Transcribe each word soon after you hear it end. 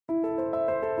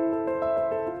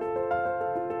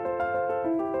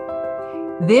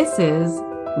This is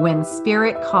When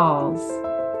Spirit Calls,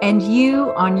 and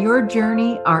you on your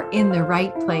journey are in the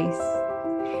right place.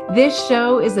 This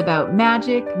show is about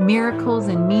magic, miracles,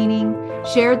 and meaning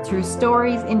shared through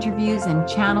stories, interviews, and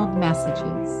channeled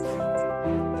messages.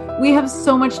 We have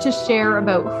so much to share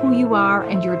about who you are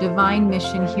and your divine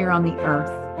mission here on the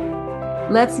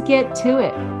earth. Let's get to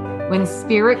it. When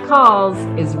Spirit Calls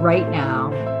is right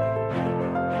now.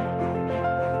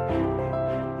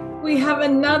 We have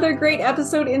another great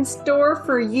episode in store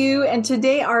for you, and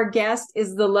today our guest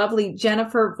is the lovely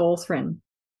Jennifer Volthrin.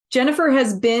 Jennifer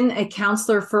has been a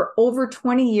counselor for over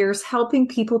 20 years, helping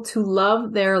people to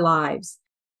love their lives.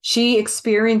 She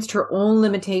experienced her own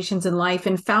limitations in life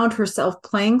and found herself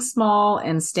playing small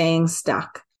and staying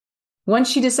stuck. Once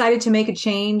she decided to make a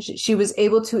change, she was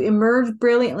able to emerge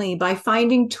brilliantly by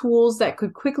finding tools that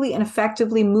could quickly and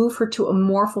effectively move her to a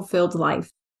more fulfilled life.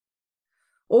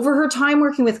 Over her time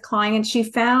working with clients, she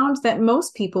found that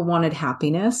most people wanted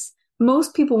happiness.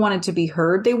 Most people wanted to be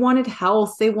heard. They wanted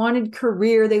health. They wanted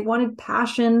career. They wanted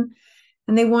passion.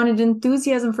 And they wanted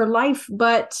enthusiasm for life,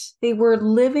 but they were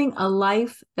living a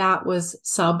life that was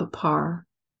subpar.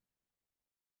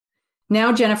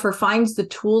 Now Jennifer finds the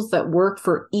tools that work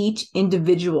for each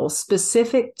individual,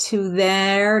 specific to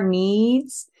their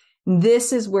needs.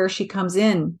 This is where she comes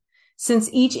in.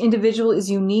 Since each individual is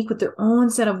unique with their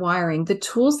own set of wiring, the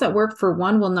tools that work for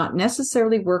one will not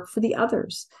necessarily work for the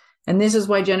others. And this is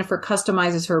why Jennifer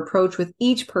customizes her approach with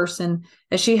each person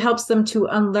as she helps them to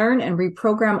unlearn and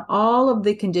reprogram all of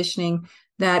the conditioning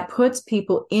that puts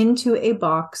people into a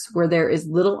box where there is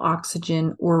little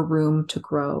oxygen or room to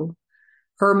grow.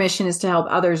 Her mission is to help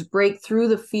others break through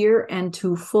the fear and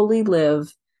to fully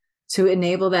live, to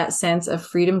enable that sense of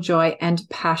freedom, joy, and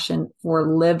passion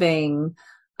for living.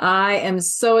 I am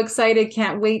so excited.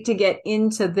 Can't wait to get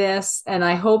into this. And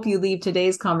I hope you leave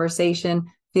today's conversation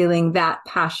feeling that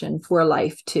passion for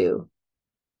life too.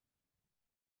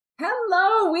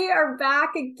 Hello, we are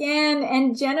back again.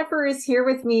 And Jennifer is here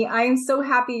with me. I am so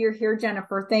happy you're here,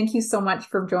 Jennifer. Thank you so much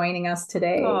for joining us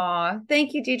today. Aw,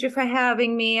 thank you, Deidre, for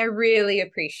having me. I really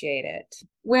appreciate it.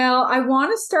 Well, I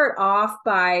want to start off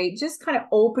by just kind of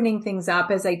opening things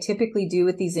up as I typically do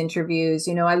with these interviews.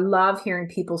 You know, I love hearing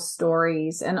people's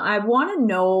stories, and I want to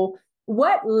know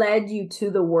what led you to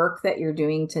the work that you're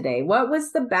doing today. What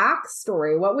was the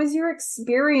backstory? What was your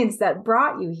experience that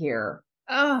brought you here?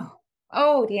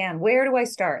 Oh, Deanne, where do I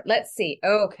start? Let's see.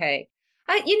 Okay.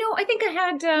 I think I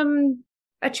had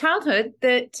a childhood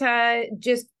that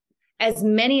just as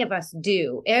many of us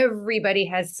do. Everybody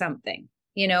has something.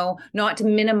 Not to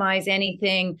minimize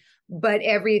anything, but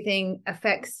everything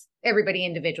affects everybody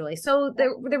individually. So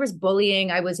there was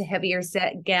bullying. I was a heavier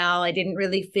set gal. I didn't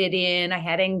really fit in. I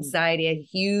had anxiety, I had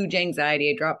huge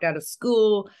anxiety. I dropped out of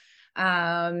school.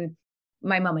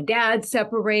 My mom and dad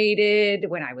separated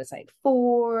when I was like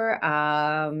 4.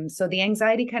 So the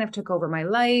anxiety kind of took over my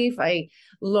life. I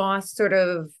lost sort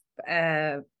of,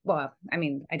 I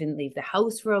didn't leave the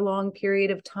house for a long period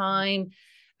of time.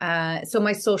 So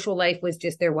my social life was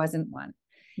just, there wasn't one.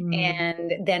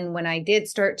 And then when I did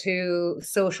start to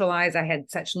socialize, I had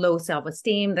such low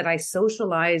self-esteem that I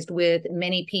socialized with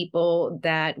many people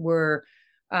that were,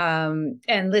 and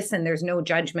listen, there's no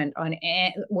judgment on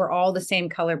it. We're all the same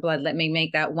color blood. Let me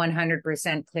make that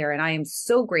 100% clear. And I am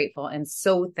so grateful and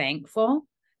so thankful,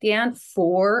 Deanne,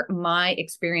 for my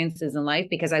experiences in life,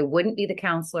 because I wouldn't be the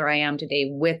counselor I am today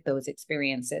with those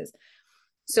experiences.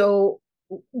 So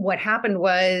what happened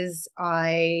was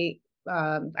I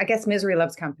guess misery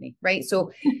loves company, right?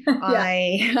 So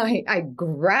yeah. I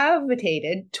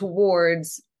gravitated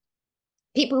towards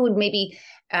people who would maybe,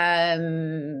 I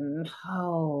don't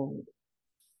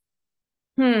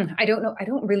know. I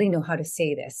don't really know how to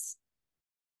say this.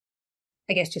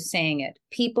 I guess just saying it.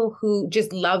 People who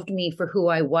just loved me for who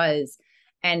I was.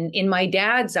 And in my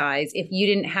dad's eyes, if you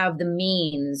didn't have the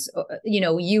means,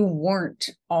 you weren't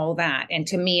all that. And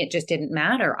to me, it just didn't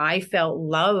matter. I felt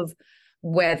love,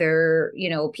 whether,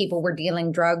 people were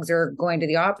dealing drugs or going to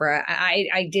the opera.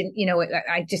 I didn't,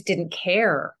 I just didn't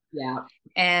care. Yeah.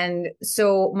 And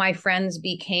so my friends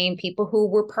became people who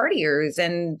were partiers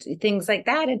and things like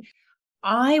that. And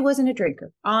I wasn't a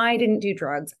drinker. I didn't do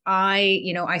drugs. I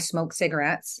smoked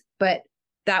cigarettes, but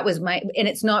that was and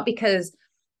it's not because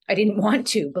I didn't want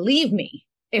to, believe me.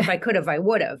 If I could have, I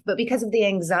would have. But because of the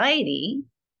anxiety,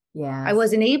 I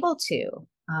wasn't able to.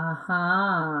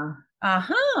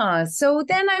 So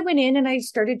then I went in and I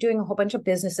started doing a whole bunch of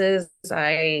businesses.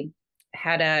 I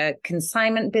had a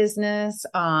consignment business.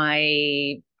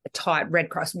 I taught Red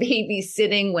Cross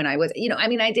babysitting when I was,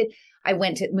 I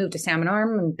moved to Salmon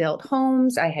Arm and built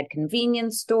homes. I had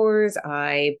convenience stores.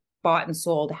 I bought and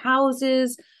sold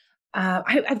houses.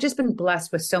 I've just been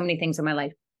blessed with so many things in my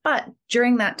life. But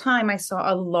during that time, I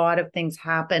saw a lot of things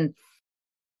happen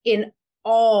in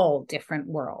all different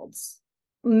worlds.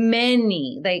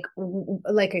 Many,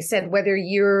 like I said, whether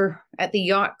you're at the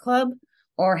yacht club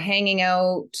or hanging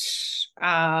out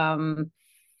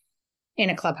in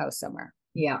a clubhouse somewhere.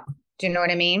 Yeah. Do you know what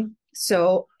I mean?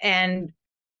 So, and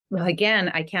well,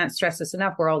 again, I can't stress this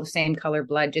enough. We're all the same color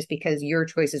blood. Just because your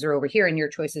choices are over here and your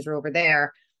choices are over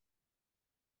there,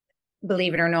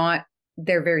 believe it or not,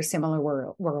 they're very similar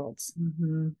worlds.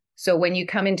 Mm-hmm. So when you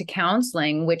come into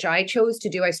counseling, which I chose to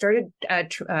do, I started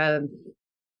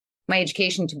my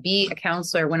education to be a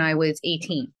counselor when I was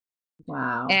 18.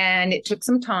 Wow. And it took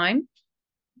some time.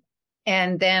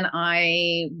 And then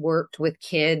I worked with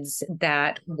kids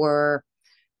that were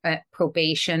at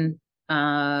probation,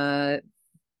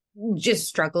 just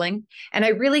struggling. And I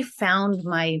really found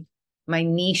my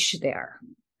niche there.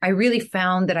 I really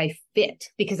found that I fit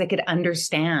because I could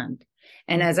understand.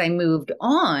 And as I moved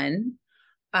on,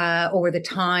 over the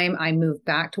time I moved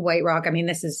back to White Rock, I mean,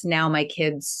 this is now my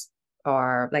kids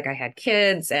are like, I had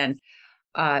kids. And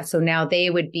so now they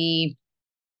would be,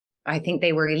 I think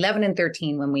they were 11 and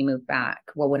 13 when we moved back.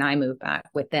 Well, when I moved back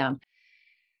with them.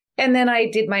 And then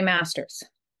I did my master's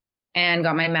and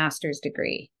got my master's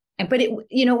degree. But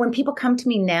when people come to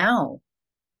me now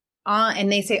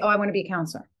and they say, oh, I want to be a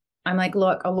counselor. I'm like,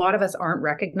 look, a lot of us aren't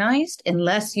recognized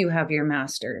unless you have your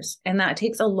master's. And that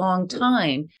takes a long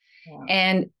time. Yeah.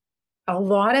 And a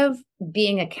lot of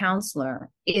being a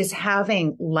counselor is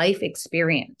having life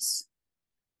experience.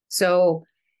 So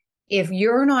if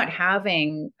you're not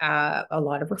having a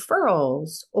lot of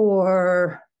referrals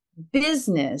or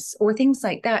business or things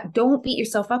like that, don't beat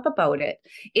yourself up about it.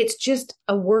 It's just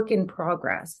a work in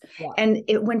progress. Yeah. And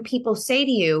when people say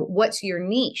to you, what's your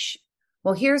niche?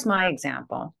 Well, here's my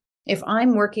example. If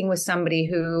I'm working with somebody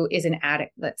who is an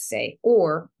addict, let's say,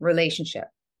 or relationship,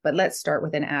 but let's start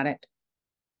with an addict.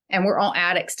 And we're all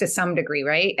addicts to some degree,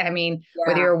 right? I mean,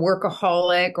 whether you're a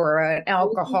workaholic or an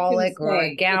alcoholic or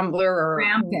a gambler or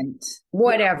rampant,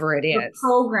 whatever it is. We're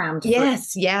programmed.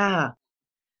 Yes. Yeah.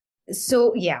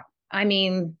 So, yeah, I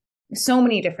mean, so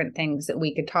many different things that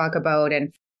we could talk about.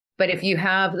 But if you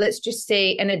have, let's just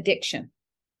say an addiction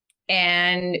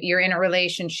and you're in a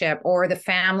relationship or the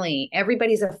family,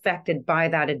 everybody's affected by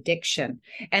that addiction.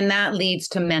 And that leads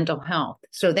to mental health.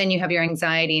 So then you have your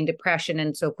anxiety and depression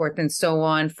and so forth and so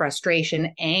on,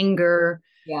 frustration, anger,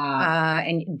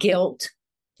 and guilt.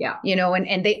 Yeah.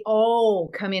 And they all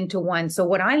come into one. So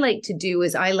what I like to do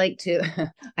is I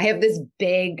have this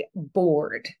big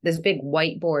board, this big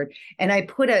whiteboard, and I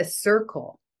put a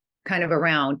circle kind of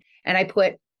around and I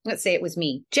put, let's say it was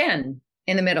me, Jen,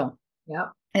 in the middle. Yeah.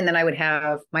 And then I would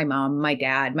have my mom, my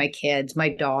dad, my kids, my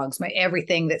dogs, my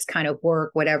everything that's kind of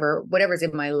work, whatever's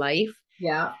in my life.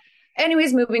 Yeah.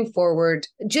 Anyways, moving forward,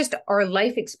 just our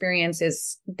life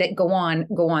experiences that go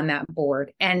on that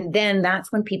board. And then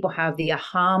that's when people have the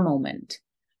aha moment.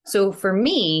 So for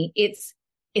me, it's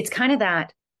kind of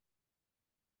that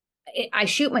I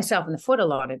shoot myself in the foot a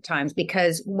lot of times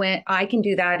because when I can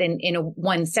do that in a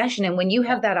one session, and when you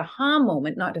have that aha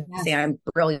moment, not to say I'm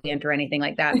brilliant or anything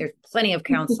like that, there's plenty of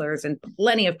counselors and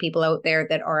plenty of people out there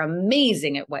that are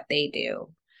amazing at what they do.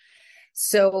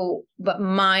 So, but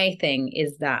my thing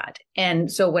is that.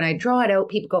 And so when I draw it out,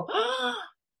 people go,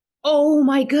 oh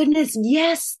my goodness,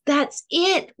 yes, that's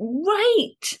it.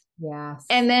 Right. Yes.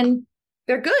 And then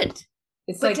they're good.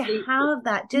 It's but like to have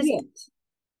that just.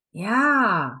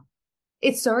 Yeah.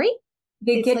 It's sorry?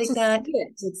 They get like to that. See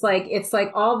it. It's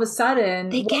like all of a sudden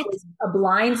they get a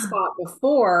blind spot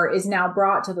before is now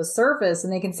brought to the surface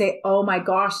and they can say, oh my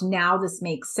gosh, now this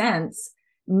makes sense.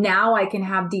 Now I can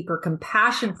have deeper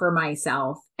compassion for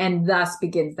myself and thus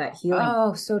begins that healing.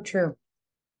 Oh, so true.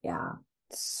 Yeah.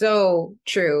 So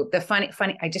true. The funny,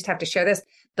 I just have to share this.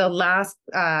 The last,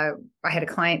 I had a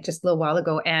client just a little while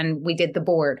ago and we did the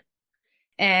board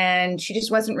and she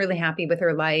just wasn't really happy with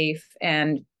her life.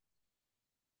 And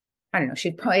I don't know,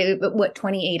 she'd probably,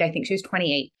 28? I think she was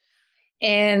 28.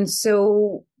 And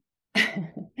so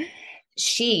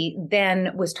she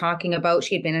then was talking about,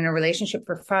 she had been in a relationship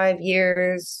for 5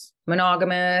 years,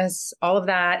 monogamous, all of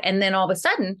that. And then all of a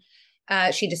sudden,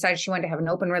 she decided she wanted to have an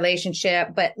open relationship.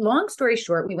 But long story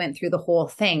short, we went through the whole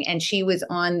thing and she was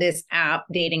on this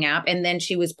dating app. And then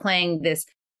she was playing this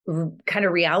kind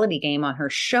of reality game on her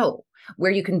show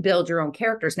where you can build your own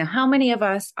characters. Now, how many of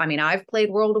us, I mean, I've played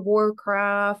World of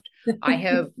Warcraft. I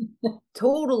have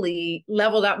totally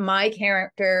leveled up my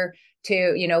character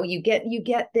to, you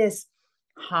get this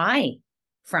high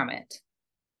from it.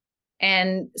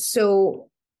 And so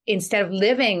instead of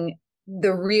living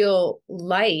the real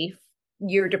life,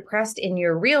 you're depressed in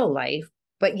your real life,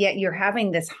 but yet you're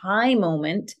having this high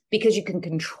moment because you can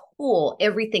control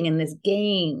everything in this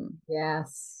game.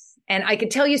 Yes. And I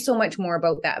could tell you so much more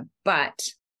about that. But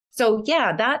so,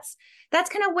 yeah, that's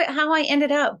kind of how I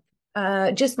ended up.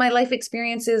 Just my life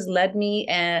experiences led me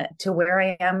to where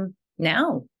I am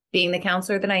now, being the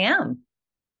counselor that I am.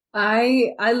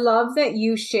 I love that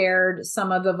you shared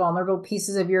some of the vulnerable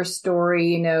pieces of your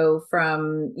story,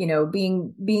 from,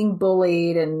 being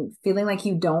bullied and feeling like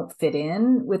you don't fit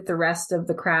in with the rest of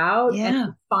the crowd, Yeah.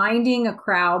 and finding a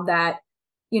crowd that,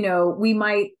 we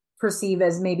might perceive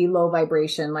as maybe low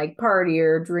vibration, like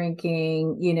partier,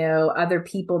 drinking, other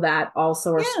people that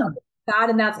also are struggling with that.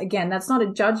 And that's not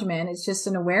a judgment. It's just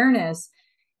an awareness.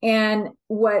 And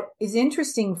what is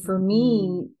interesting for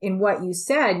me in what you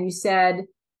said,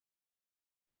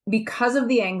 because of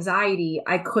the anxiety,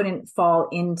 I couldn't fall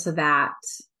into that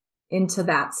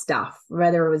stuff,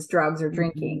 whether it was drugs or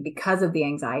drinking, because of the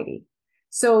anxiety.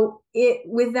 So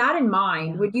with that in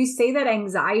mind, would you say that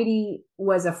anxiety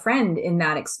was a friend in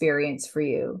that experience for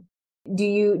you? Do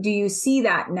you see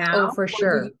that now? Oh, for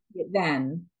sure. Did you see it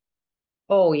then?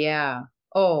 Oh, yeah.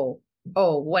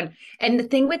 One. And the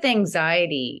thing with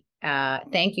anxiety,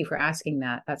 thank you for asking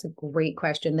that. That's a great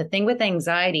question. The thing with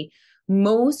anxiety,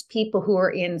 most people who are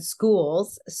in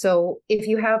schools, so if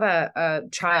you have a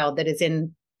child that is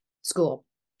in school,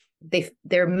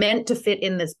 they're meant to fit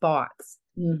in this box.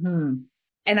 Mm-hmm.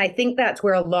 And I think that's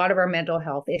where a lot of our mental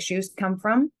health issues come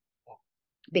from,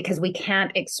 because we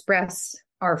can't express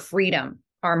our freedom,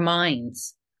 our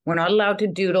minds. We're not allowed to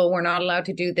doodle. We're not allowed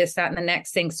to do this, that, and the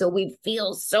next thing. So we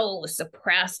feel so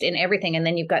suppressed in everything. And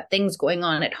then you've got things going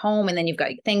on at home, and then you've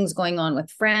got things going on with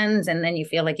friends, and then you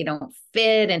feel like you don't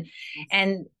fit.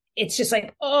 And it's just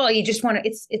like, oh, you just want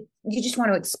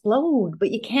to explode,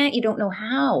 but you can't, you don't know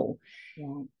how.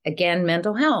 Yeah. Again,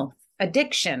 mental health,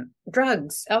 addiction,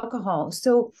 drugs, alcohol.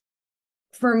 So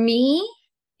for me,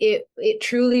 it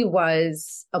truly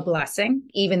was a blessing,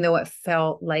 even though it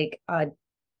felt like a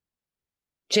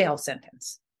jail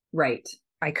sentence. Right.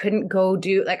 I couldn't go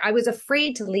I was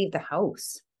afraid to leave the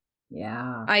house.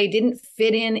 Yeah. I didn't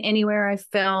fit in anywhere I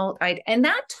felt. And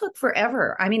that took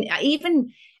forever. I mean,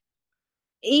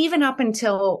 even up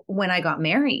until when I got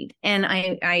married, and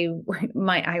I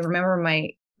remember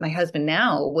my husband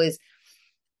now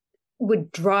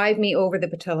would drive me over the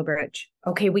Patilla Bridge.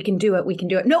 Okay, we can do it. We can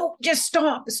do it. No, just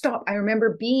stop. I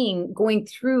remember going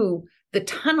through the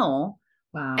tunnel.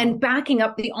 Wow. And backing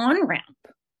up the on-ramp.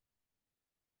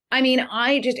 I mean,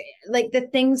 I just like the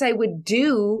things I would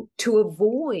do to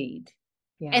avoid.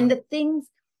 Yeah. And the things,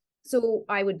 so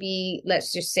I would be,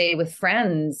 let's just say, with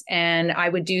friends, and I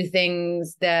would do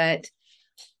things that,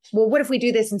 well, what if we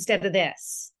do this instead of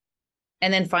this?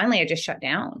 And then finally I just shut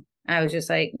down. I was just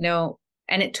like, no.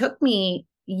 And it took me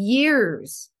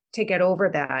years to get over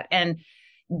that and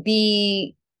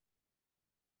be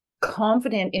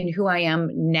confident in who I am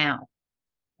now.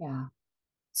 Yeah.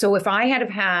 So if I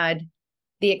had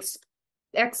the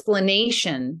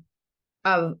explanation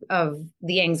of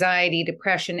the anxiety,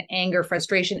 depression, anger,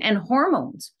 frustration, and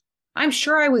hormones, I'm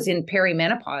sure I was in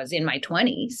perimenopause in my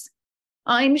 20s.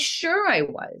 I'm sure I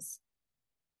was.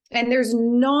 And there's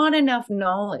not enough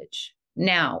knowledge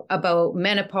now about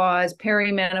menopause,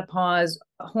 perimenopause,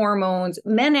 hormones,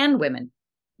 men and women,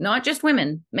 not just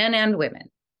women, men and women.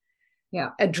 Yeah.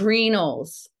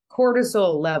 Adrenals,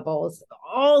 cortisol levels,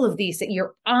 all of these,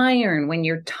 your iron, when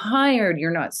you're tired,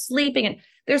 you're not sleeping. And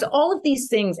there's all of these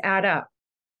things add up.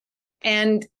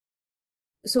 And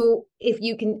so if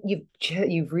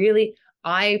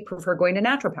I prefer going to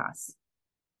naturopaths.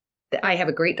 I have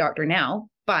a great doctor now,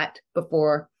 but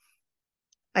before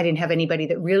I didn't have anybody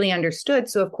that really understood.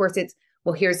 So of course it's,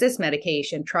 well, here's this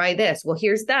medication, try this. Well,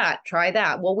 here's that, try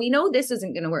that. Well, we know this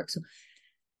isn't going to work. So,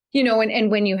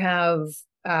 and when you have,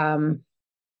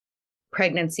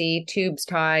 pregnancy, tubes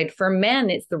tied. For men,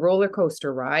 it's the roller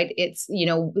coaster ride. It's,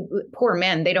 poor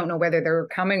men, they don't know whether they're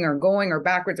coming or going or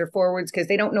backwards or forwards because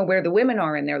they don't know where the women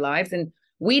are in their lives. And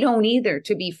we don't either,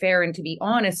 to be fair and to be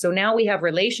honest. So now we have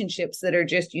relationships that are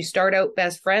just, you start out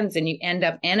best friends and you end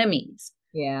up enemies.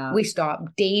 Yeah. We stop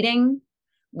dating.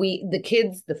 The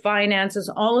kids, the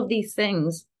finances, all of these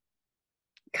things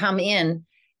come in.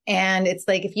 And it's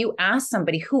like, if you ask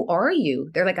somebody, who are you?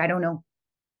 They're like, I don't know.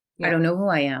 Yeah. I don't know who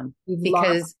I am.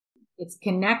 Because it's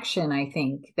connection, I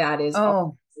think, that is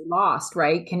lost,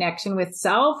 right? Connection with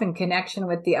self and connection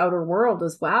with the outer world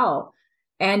as well.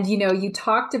 And, you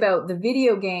talked about the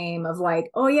video game of like,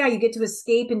 oh yeah, you get to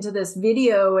escape into this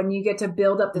video and you get to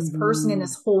build up this person in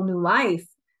this whole new life.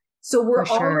 So we're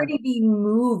For sure. already being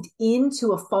moved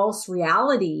into a false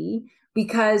reality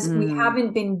because we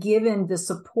haven't been given the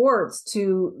supports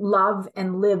to love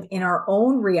and live in our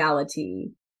own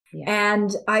reality. Yeah.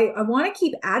 And I want to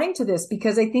keep adding to this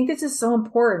because I think this is so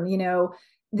important, you know,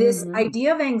 this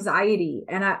idea of anxiety.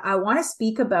 And I want to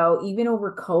speak about even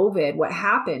over COVID, what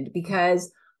happened,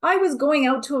 because I was going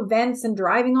out to events and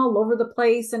driving all over the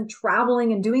place and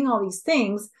traveling and doing all these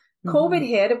things. COVID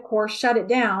hit, of course, shut it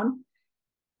down.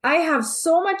 I have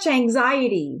so much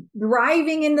anxiety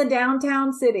driving in the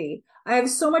downtown city. I have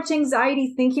so much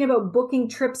anxiety thinking about booking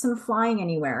trips and flying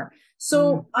anywhere.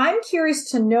 So I'm curious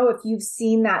to know if you've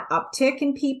seen that uptick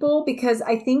in people, because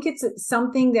I think it's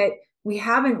something that we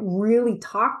haven't really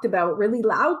talked about really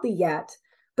loudly yet,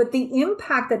 but the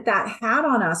impact that that had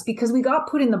on us, because we got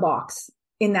put in the box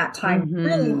in that time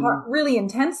really hard, really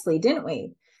intensely, didn't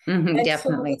we? And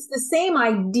Definitely. so it's the same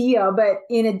idea, but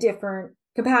in a different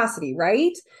capacity,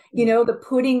 right? You know, the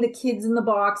putting the kids in the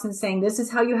box and saying, this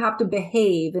is how you have to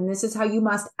behave, and this is how you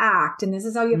must act, and this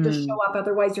is how you have to show up.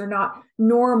 Otherwise, you're not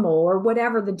normal, or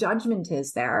whatever the judgment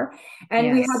is there.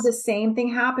 And we had the same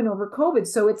thing happen over COVID.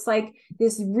 So it's like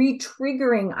this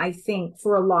re-triggering, I think,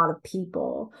 for a lot of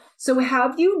people. So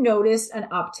have you noticed an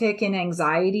uptick in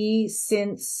anxiety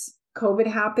since COVID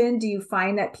happened? Do you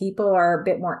find that people are a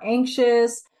bit more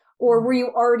anxious? Or were you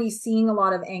already seeing a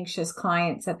lot of anxious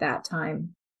clients at that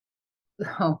time?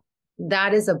 Oh,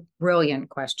 that is a brilliant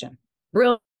question.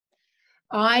 Brilliant.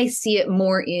 I see it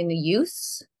more in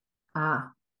youth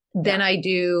than I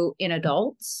do in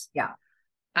adults. Yeah.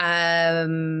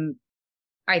 I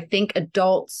think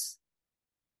adults,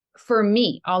 for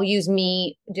me, I'll use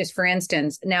me just for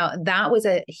instance. Now, that was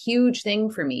a huge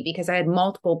thing for me because I had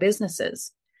multiple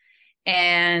businesses,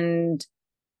 and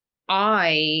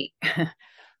I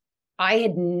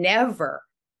had never,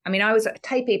 I was a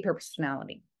type A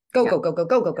personality.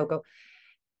 Go.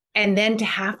 And then to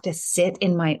have to sit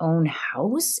in my own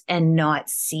house and not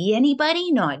see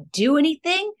anybody, not do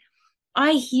anything.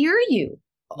 I hear you.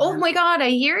 Yeah. Oh my God,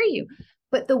 I hear you.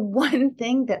 But the one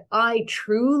thing that I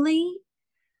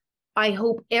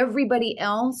hope everybody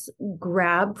else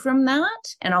grabbed from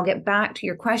that, and I'll get back to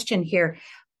your question here,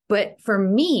 but for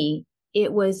me,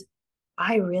 it was,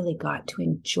 I really got to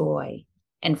enjoy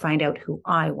and find out who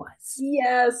I was.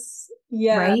 Yes.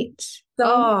 Yeah. Right?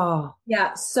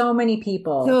 So many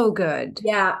people. So good.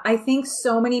 Yeah. I think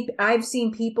I've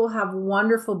seen people have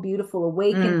wonderful, beautiful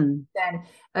awakenings and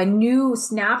a new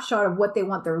snapshot of what they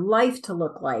want their life to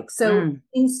look like. So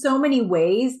in so many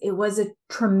ways, it was a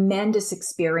tremendous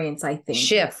experience, I think.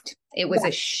 Shift. It was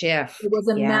a shift. It was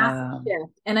a massive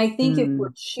shift. And I think if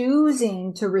we're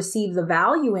choosing to receive the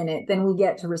value in it, then we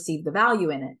get to receive the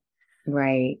value in it.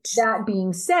 Right. That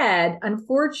being said,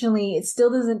 unfortunately, it still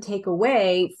doesn't take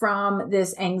away from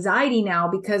this anxiety now,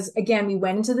 because again, we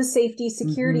went into the safety,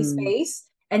 security space,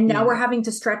 and now we're having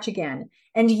to stretch again.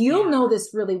 And you'll know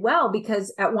this really well,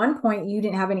 because at one point you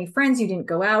didn't have any friends, you didn't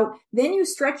go out. Then you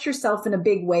stretch yourself in a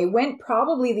big way, went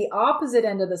probably the opposite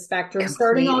end of the spectrum,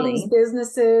 starting all these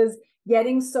businesses,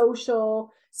 getting social.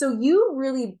 So you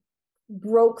really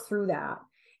broke through that.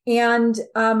 And,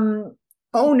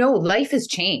 oh no, life has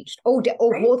changed. Right?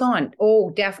 Hold on. Oh,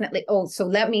 definitely. Oh, so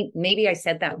maybe I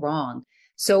said that wrong.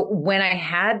 So when I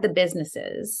had the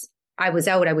businesses, I was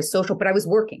out, I was social, but I was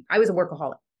working. I was a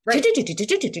workaholic. Right.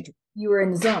 You were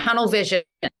in the zone. Tunnel vision.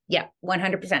 Yeah,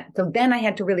 100%. So then I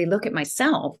had to really look at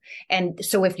myself. And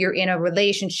so if you're in a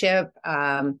relationship,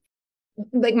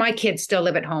 like my kids still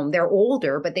live at home. They're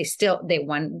older, but they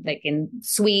won like in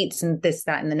suites and this,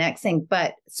 that, and the next thing.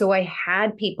 But so I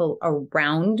had people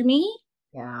around me.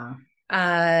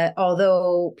 Yeah.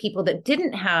 Although people that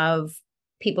didn't have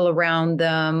people around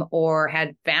them or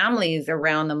had families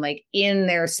around them, like in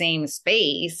their same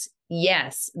space.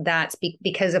 Yes, that's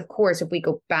because of course, if we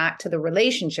go back to the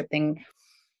relationship thing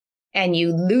and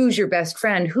you lose your best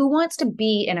friend, who wants to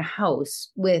be in a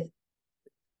house with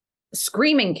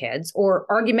screaming kids or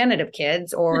argumentative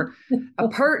kids or a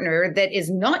partner that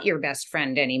is not your best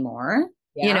friend anymore?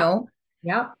 Yeah. You know?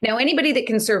 Yeah. Now, anybody that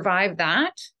can survive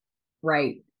that,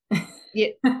 right.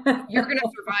 You're going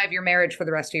to survive your marriage for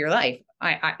the rest of your life.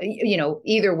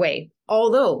 Either way.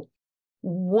 Although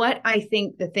what I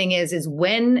think the thing is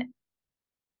when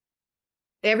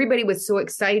everybody was so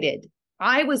excited,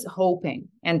 I was hoping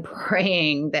and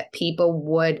praying that people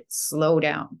would slow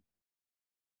down.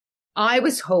 I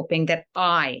was hoping that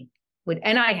I would,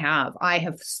 and I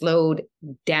have slowed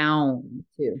down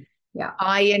too. Yeah.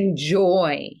 I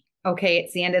enjoy. Okay.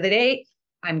 It's the end of the day.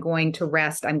 I'm going to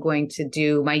rest. I'm going to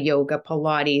do my yoga,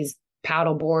 Pilates,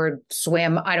 paddleboard,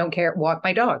 swim. I don't care. Walk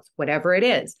my dogs, whatever it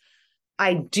is.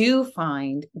 I do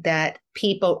find that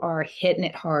people are hitting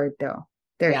it hard though.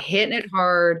 They're hitting it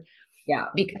hard. Yeah.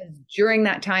 Because during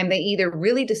that time, they either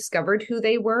really discovered who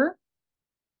they were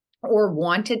or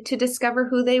wanted to discover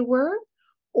who they were,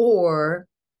 or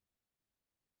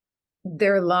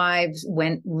their lives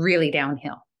went really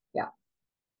downhill. Yeah.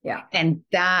 Yeah. And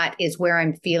that is where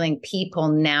I'm feeling people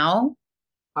now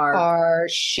are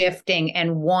shifting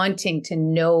and wanting to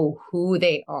know who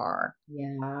they are.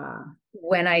 Yeah.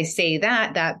 When I say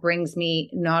that, that brings me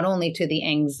not only to the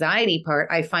anxiety part.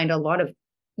 I find a lot of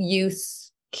youth,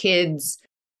 kids,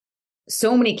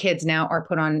 so many kids now are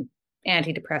put on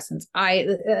antidepressants.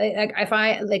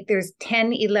 There's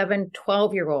 10, 11,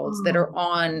 12-year-olds that are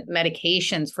on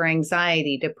medications for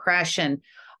anxiety, depression.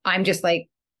 I'm just like,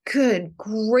 good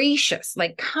gracious,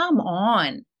 like, come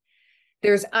on.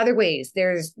 There's other ways.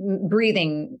 There's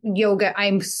breathing, yoga.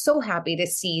 I'm so happy to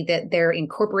see that they're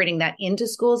incorporating that into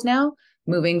schools now.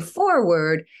 Moving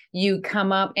forward, you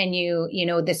come up and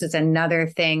this is another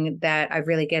thing that I've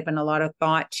really given a lot of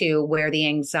thought to, where the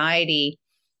anxiety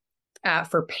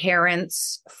for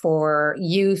parents, for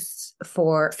youth,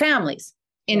 for families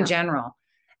in general,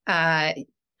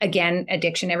 again,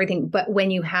 addiction, everything. But when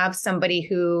you have somebody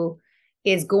who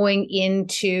is going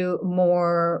into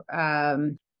more,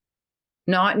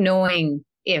 not knowing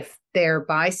if they're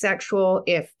bisexual,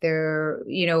 if they're,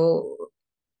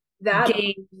 that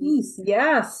gay. Piece.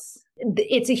 Yes.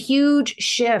 It's a huge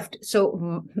shift.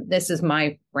 So this is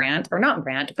my rant, or not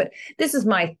rant, but this is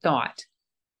my thought.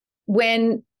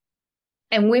 Women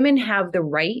have the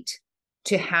right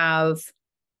to have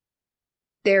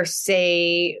their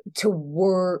say, to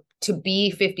work, to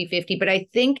be 50-50. But I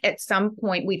think at some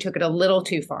point we took it a little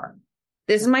too far.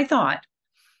 This is my thought.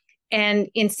 And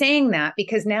in saying that,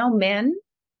 because now men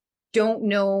don't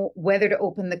know whether to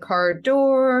open the car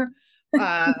door,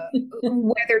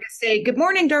 whether to say, good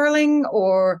morning, darling,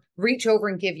 or reach over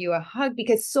and give you a hug,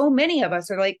 because so many of us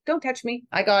are like, don't touch me.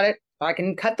 I got it. I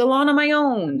can cut the lawn on my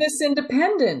own. This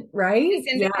independent, right?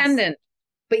 It's independent. Yes.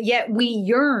 But yet we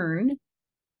yearn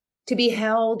to be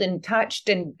held and touched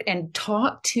and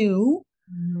talked to.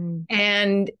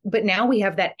 Mm-hmm. But now we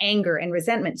have that anger and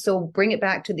resentment. So bring it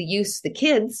back to the youth, the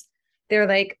kids. They're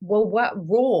like, well, what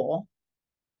role?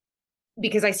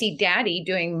 Because I see daddy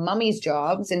doing mummy's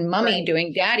jobs and mummy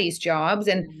doing daddy's jobs.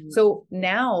 And so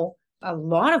now a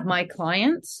lot of my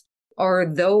clients are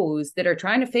those that are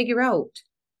trying to figure out,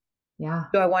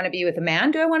 do I want to be with a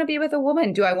man? Do I want to be with a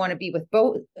woman? Do I want to be with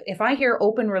both? If I hear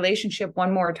open relationship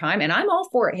one more time, and I'm all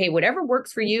for it. Hey, whatever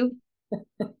works for you,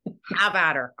 have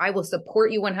at her. I will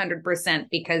support you 100%,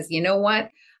 because you know what?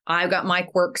 I've got my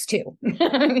quirks too,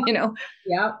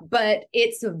 Yeah. But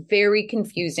it's a very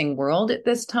confusing world at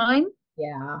this time.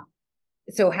 Yeah.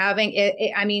 So having it,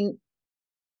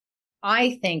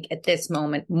 I think at this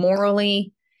moment,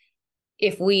 morally,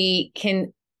 if we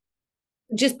can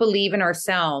just believe in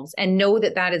ourselves and know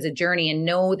that that is a journey, and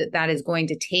know that that is going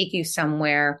to take you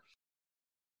somewhere.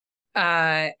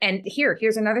 And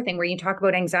here's another thing where you talk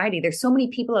about anxiety. There's so many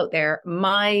people out there.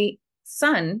 My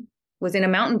son was in a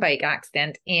mountain bike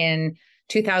accident in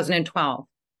 2012.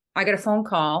 I got a phone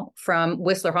call from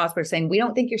Whistler Hospital saying, we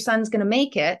don't think your son's going to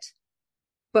make it,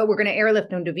 but we're going to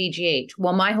airlift him to VGH.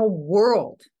 Well, my whole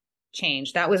world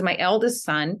changed. That was my eldest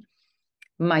son.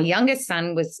 My youngest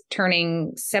son was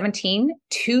turning 17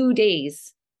 2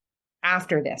 days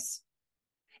after this.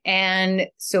 And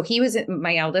so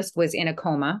my eldest was in a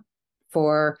coma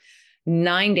for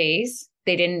 9 days.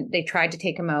 They tried to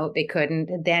take him out. They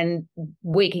couldn't. Then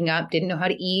waking up, didn't know how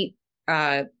to eat,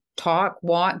 talk,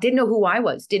 walk, didn't know who I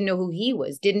was, didn't know who he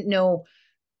was, didn't know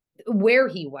where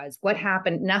he was, what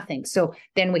happened, nothing. So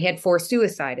then we had 4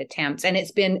 suicide attempts, and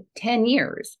it's been 10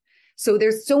 years. So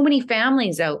there's so many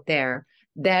families out there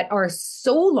that are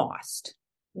so lost,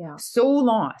 with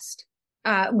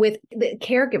the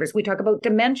caregivers. We talk about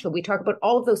dementia. We talk about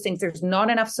all of those things. There's not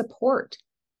enough support.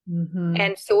 Mm-hmm.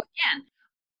 And so again,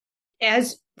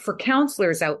 as for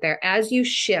counselors out there, as you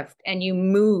shift and you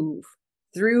move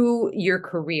through your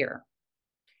career,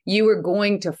 you are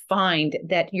going to find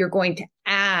that you're going to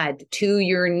add to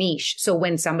your niche. So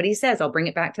when somebody says, I'll bring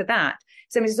it back to that.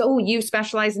 Somebody says, oh, you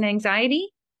specialize in anxiety?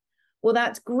 Well,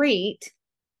 that's great.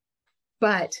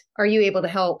 But are you able to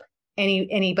help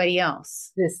anybody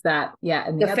else? And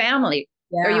the family.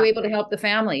 Yeah. Are you able to help the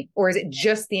family? Or is it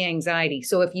just the anxiety?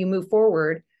 So if you move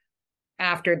forward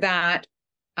after that,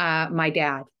 my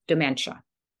dad, dementia,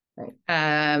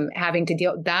 having to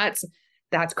deal, that's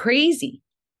crazy.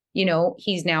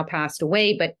 He's now passed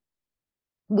away, but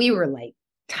we were like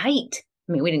tight,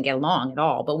 I mean, we didn't get along at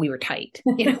all, but we were tight.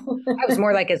 I was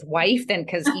more like his wife than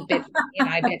because he bitched me and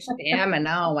I bitched him. And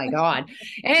oh my God.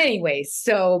 Anyway,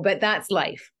 but that's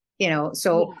life,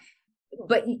 so,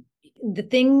 but the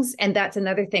things, and that's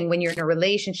another thing when you're in a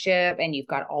relationship and you've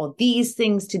got all these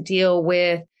things to deal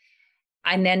with.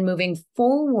 And then moving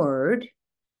forward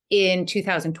in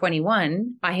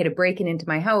 2021, I had a break-in into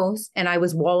my house and I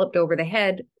was walloped over the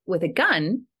head with a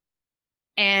gun.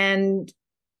 And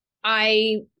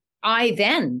I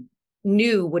then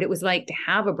knew what it was like to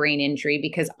have a brain injury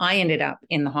because I ended up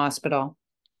in the hospital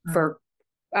for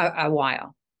a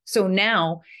while. So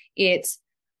now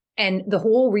and the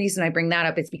whole reason I bring that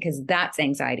up is because that's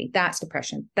anxiety, that's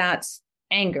depression, that's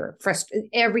anger, frustration,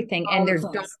 everything. And there's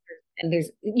doctors and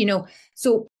there's,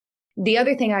 so the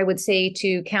other thing I would say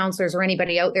to counselors or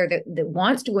anybody out there that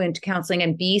wants to go into counseling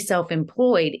and be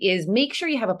self-employed is make sure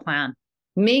you have a plan.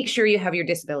 Make sure you have your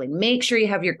disability. Make sure you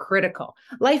have your critical.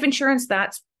 Life insurance,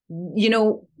 that's,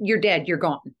 you're dead, you're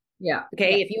gone. Yeah.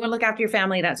 Okay. Yeah. If you want to look after your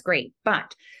family, that's great.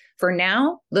 But for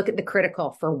now, look at the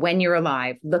critical for when you're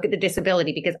alive. Look at the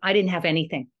disability because I didn't have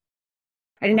anything.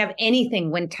 I didn't have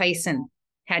anything when Tyson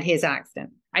had his accident.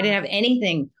 I didn't have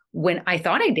anything when I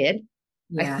thought I did.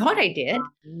 Yeah. I thought I did,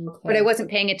 but I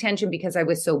wasn't paying attention because I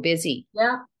was so busy.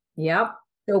 Yeah. Yep.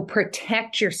 So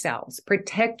protect yourselves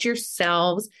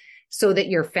so that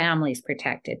your family's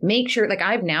protected. Make sure, like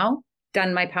I've now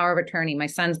done my power of attorney. My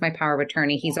son's my power of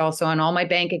attorney. He's also on all my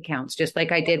bank accounts, just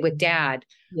like I did with Dad.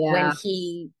 Yeah.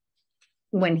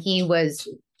 When he was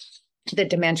the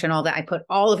dementia and all that, I put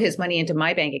all of his money into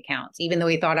my bank accounts, even though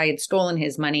he thought I had stolen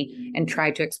his money and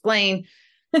tried to explain.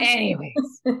 Anyways,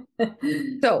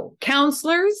 so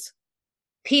counselors,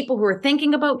 people who are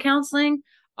thinking about counseling,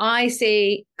 I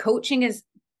say coaching is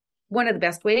one of the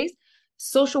best ways.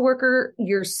 Social worker,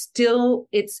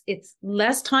 it's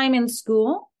less time in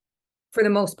school for the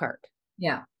most part.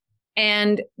 Yeah.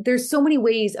 And there's so many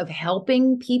ways of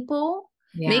helping people.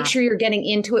 Yeah. Make sure you're getting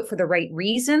into it for the right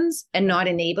reasons and not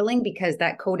enabling, because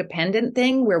that codependent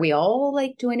thing where we all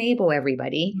like to enable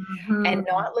everybody and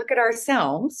not look at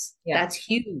ourselves. Yeah. That's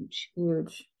huge.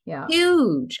 Huge. Yeah.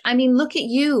 Huge. I mean, look at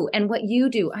you and what you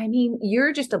do. I mean,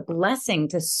 you're just a blessing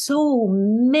to so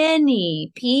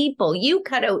many people. You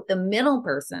cut out the middle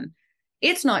person.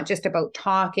 It's not just about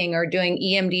talking or doing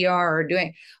EMDR or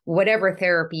doing whatever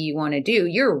therapy you want to do.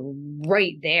 You're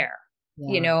right there,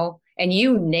 and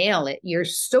you nail it. You're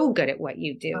so good at what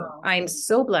you do. Oh, I'm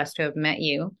so blessed to have met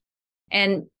you.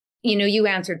 And, you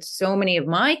answered so many of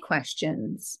my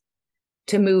questions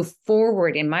to move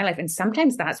forward in my life. And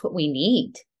sometimes that's what we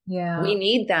need. Yeah. We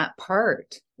need that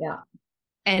part. Yeah.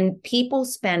 And people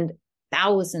spend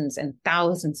thousands and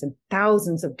thousands and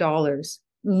thousands of dollars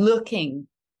looking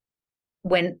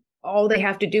when all they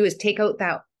have to do is take out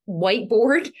that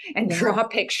whiteboard and draw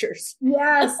pictures.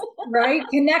 Yes, right.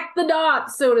 Connect the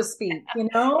dots, so to speak,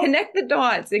 Connect the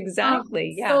dots.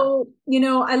 Exactly. Yeah. So,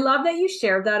 I love that you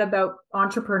shared that about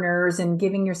entrepreneurs and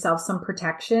giving yourself some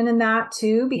protection in that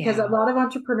too, because a lot of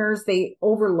entrepreneurs, they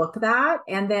overlook that.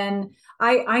 And then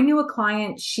I knew a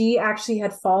client, she actually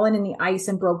had fallen in the ice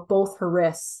and broke both her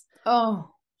wrists.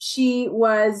 Oh. She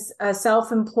was a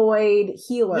self-employed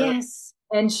healer. Yes.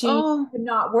 And she could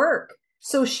not work.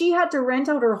 So she had to rent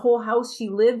out her whole house. She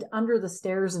lived under the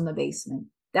stairs in the basement.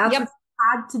 That's what she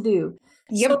had to do.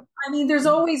 Yep. So, there's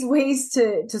always ways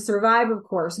to survive, of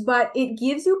course, but it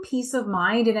gives you peace of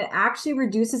mind and it actually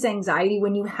reduces anxiety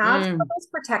when you have some of those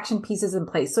protection pieces in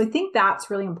place. So I think that's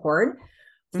really important.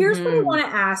 Here's what I want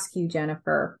to ask you,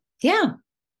 Jennifer. Yeah.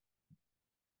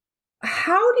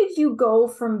 How did you go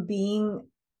from being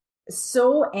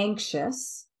so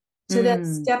anxious to then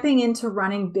stepping into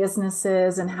running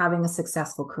businesses and having a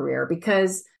successful career?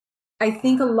 Because I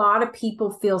think a lot of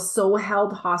people feel so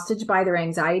held hostage by their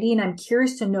anxiety. And I'm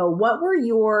curious to know, what were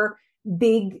your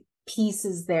big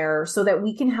pieces there so that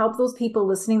we can help those people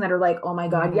listening that are like, oh my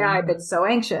God, yeah, I've been so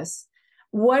anxious.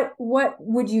 What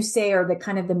would you say are the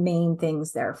kind of the main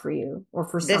things there for you or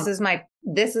for some? This is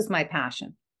my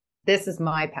passion. This is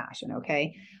my passion.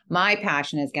 Okay. My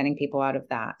passion is getting people out of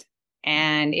that.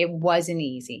 And it wasn't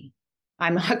easy.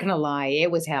 I'm not going to lie.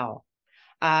 It was hell.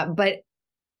 But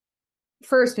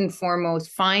first and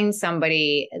foremost, find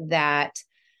somebody that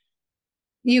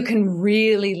you can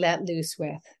really let loose with.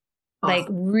 Awesome. Like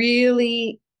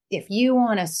really, if you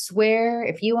want to swear,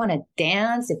 if you want to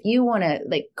dance, if you want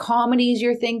to comedy's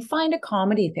your thing, find a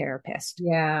comedy therapist.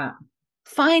 Yeah.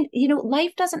 Find,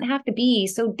 life doesn't have to be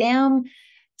so damn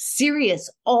serious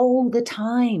all the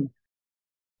time.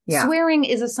 Yeah. Swearing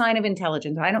is a sign of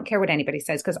intelligence. I don't care what anybody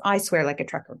says because I swear like a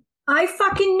trucker. I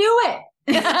fucking knew it.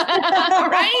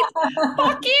 Right?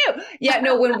 Fuck you. Yeah,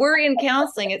 no, when we're in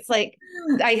counseling, it's like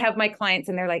I have my clients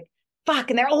and they're like,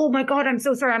 fuck. And they're, oh my God, I'm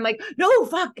so sorry. I'm like, no,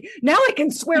 fuck. Now I can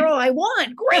swear all I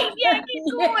want. Great. Yeah, keep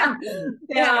going.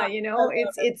 Yeah,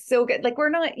 it's so good. Like we're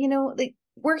not, like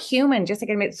we're human, just like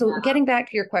I admit. So getting back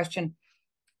to your question,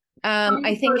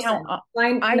 I think number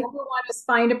one is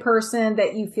find a person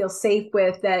that you feel safe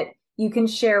with, that you can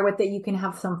share with, that you can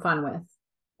have some fun with.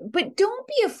 But don't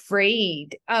be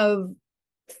afraid of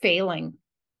failing.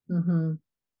 Mm-hmm.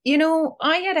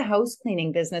 I had a house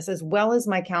cleaning business as well as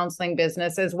my counseling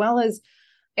business, as well as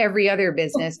every other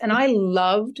business. And I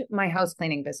loved my house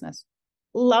cleaning business.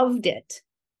 Loved it.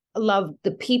 Loved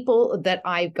the people that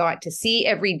I got to see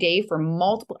every day for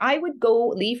multiple. I would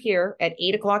leave here at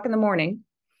 8:00 in the morning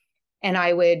and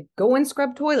I would go and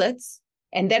scrub toilets.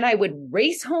 And then I would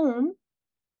race home,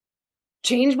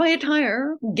 change my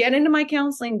attire, get into my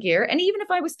counseling gear. And even if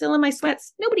I was still in my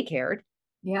sweats, nobody cared.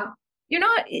 Yeah. You're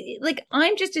not like,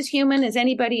 I'm just as human as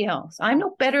anybody else. I'm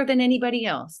no better than anybody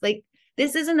else. Like,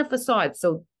 this isn't a facade.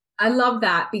 So I love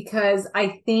that, because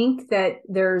I think that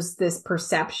there's this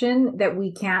perception that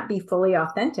we can't be fully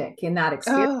authentic in that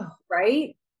experience,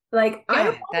 right? Like, I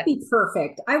don't want to be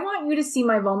perfect. I want you to see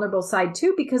my vulnerable side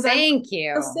too, because thank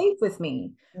you. Feel safe with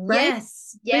me, right?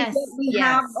 Yes. We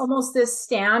have almost this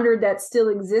standard that still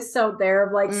exists out there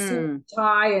of like suit,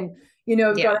 tie, and you've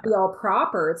got to be all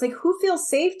proper. It's like, who feels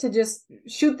safe to just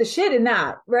shoot the shit in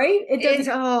that, right?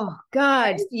 Oh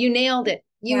God, you nailed it.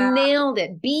 You nailed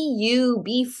it. Be you,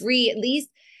 be free, at least,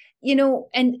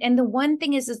 and the one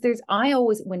thing is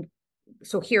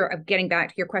here, I'm getting back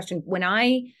to your question. When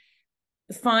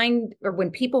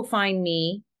when people find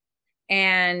me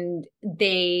and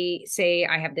they say,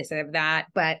 I have this, I have that,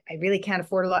 but I really can't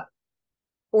afford a lot.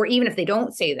 Or even if they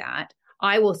don't say that,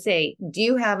 I will say, do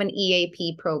you have an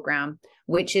EAP program,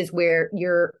 which is where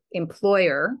your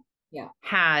employer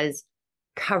has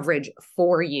coverage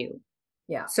for you?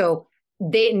 Yeah. So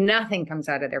nothing comes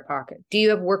out of their pocket. Do you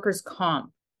have workers'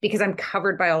 comp? Because I'm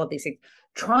covered by all of these things.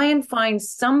 Try and find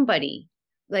somebody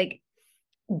like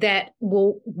that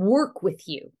will work with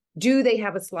you. Do they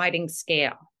have a sliding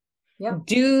scale? Yep.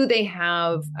 Do they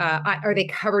have, are they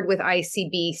covered with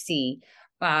ICBC?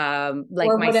 Or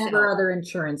whatever other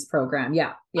insurance program.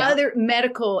 Yeah. Other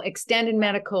medical, extended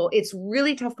medical. It's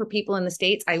really tough for people in the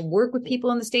States. I work with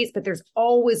people in the States, but there's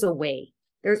always a way.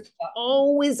 There's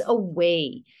always a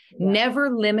way. Yeah. Never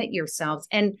limit yourselves.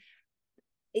 And,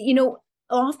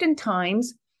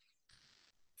 oftentimes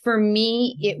for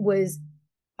me, it was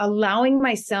allowing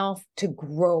myself to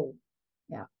grow.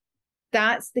 Yeah.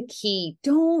 That's the key.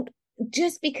 Don't,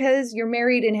 just because you're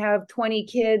married and have 20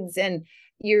 kids and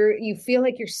you feel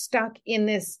like you're stuck in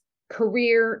this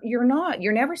career, you're not.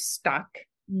 You're never stuck.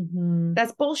 Mm-hmm.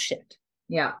 That's bullshit.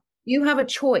 Yeah. You have a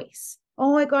choice.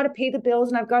 Oh, I got to pay the bills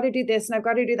and I've got to do this and I've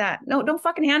got to do that. No, don't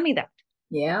fucking hand me that.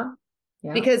 Yeah.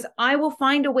 Because I will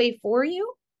find a way for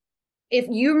you. If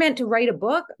you're meant to write a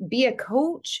book, be a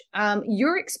coach,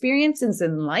 your experiences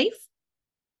in life,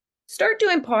 start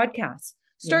doing podcasts,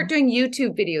 start doing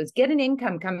YouTube videos, get an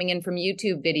income coming in from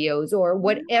YouTube videos or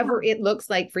whatever it looks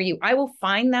like for you. I will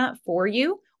find that for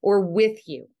you or with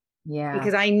you. Yeah.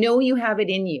 Because I know you have it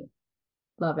in you.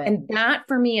 Love it. And that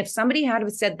for me, if somebody had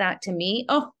said that to me,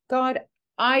 oh God,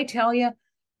 I tell you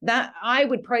that I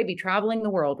would probably be traveling the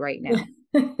world right now,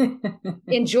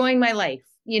 enjoying my life,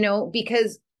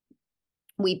 because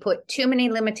we put too many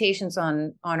limitations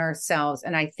on ourselves.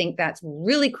 And I think that's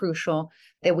really crucial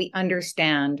that we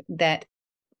understand that.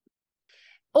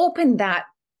 Open that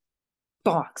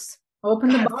box. Open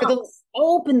the box.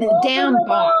 Open the damn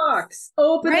box.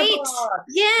 Open the box.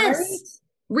 Yes. Right?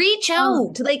 Reach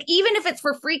out. Like, even if it's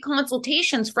for free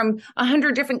consultations from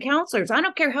 100 different counselors, I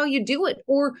don't care how you do it,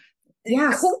 or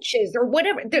coaches or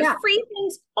whatever. There's free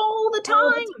things all the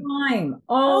time.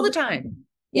 All the time.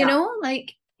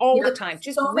 All the time.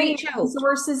 Just so reach out.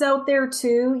 Resources out there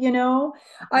too,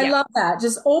 I love that.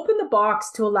 Just open the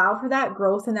box to allow for that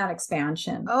growth and that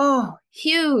expansion. Oh,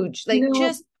 huge.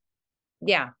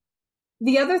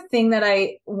 The other thing that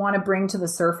I want to bring to the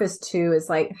surface too is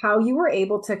like how you were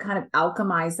able to kind of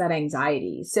alchemize that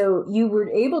anxiety. So you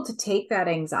were able to take that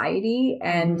anxiety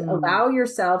and allow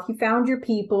yourself, you found your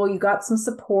people, you got some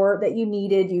support that you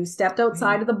needed. You stepped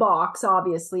outside of the box,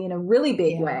 obviously, in a really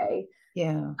big way.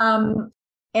 Yeah.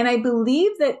 And I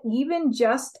believe that even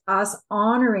just us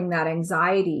honoring that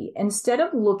anxiety, instead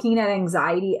of looking at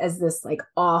anxiety as this like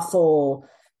awful,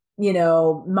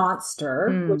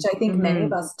 monster, which I think many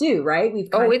of us do, right?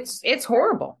 It's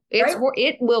horrible.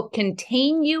 It will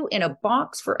contain you in a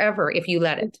box forever if you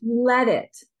let it.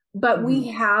 But we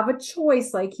have a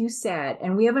choice, like you said,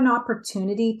 and we have an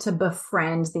opportunity to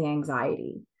befriend the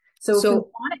anxiety. So if we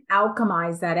want to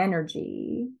alchemize that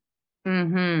energy,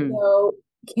 so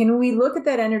can we look at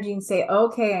that energy and say,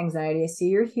 okay, anxiety, I see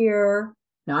you're here,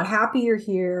 not happy you're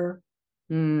here.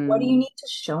 What do you need to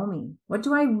show me? What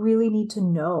do I really need to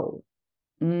know?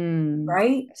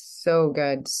 Right? So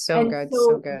good. So good.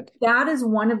 So good. That is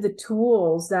one of the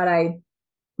tools that I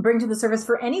bring to the surface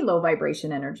for any low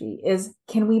vibration energy is,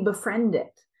 can we befriend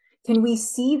it? Can we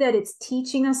see that it's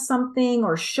teaching us something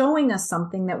or showing us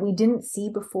something that we didn't see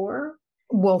before?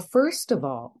 Well, first of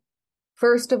all,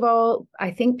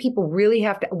 I think people really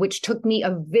have to, which took me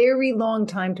a very long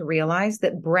time to realize,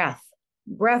 that breath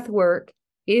work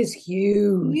is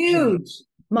huge. Huge.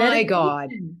 My meditation. God.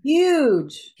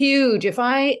 Huge. If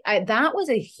that was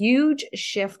a huge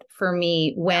shift for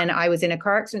me when I was in a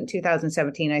car accident in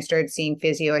 2017. I started seeing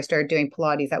physio. I started doing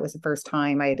Pilates. That was the first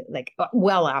time I'd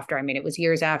it was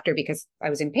years after because I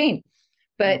was in pain.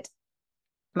 But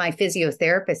my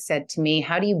physiotherapist said to me,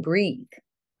 how do you breathe?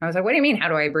 I was like, what do you mean? How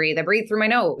do I breathe? I breathe through my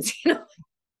nose.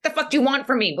 The fuck do you want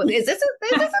from me? Is this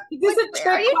a trick?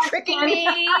 Are you tricking me?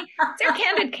 Is there a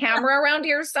candid camera around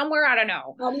here somewhere? I don't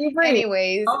know. How do you breathe?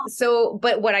 Anyways,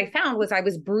 but what I found was I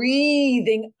was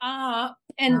breathing up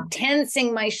and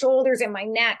tensing my shoulders and my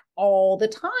neck all the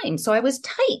time. So I was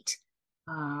tight.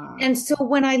 And so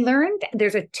when I learned,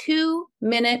 there's a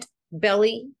 2-minute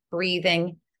belly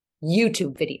breathing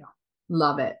YouTube video.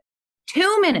 Love it.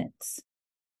 2 minutes.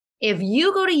 If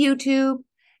you go to YouTube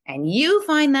and you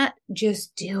find that,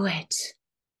 just do it.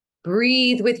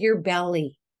 Breathe with your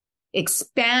belly.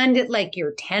 Expand it like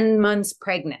you're 10 months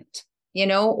pregnant,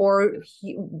 or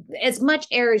as much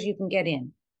air as you can get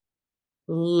in.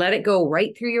 Let it go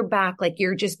right through your back like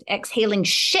you're just exhaling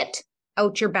shit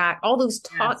out your back. All those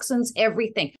toxins,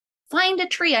 everything. Find a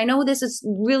tree. I know this is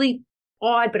really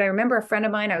odd, but I remember a friend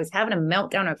of mine, I was having a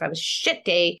meltdown. I was a shit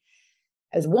day.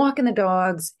 I was walking the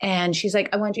dogs and she's like,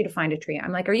 I want you to find a tree.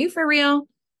 I'm like, are you for real?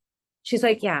 She's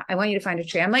like, yeah, I want you to find a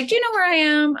tree. I'm like, do you know where I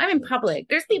am? I'm in public.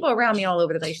 There's people around me all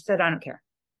over the place. She said, I don't care.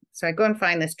 So I go and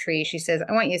find this tree. She says,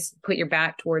 I want you to put your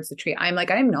back towards the tree. I'm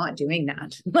like, I'm not doing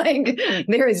that. Like,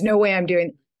 there is no way I'm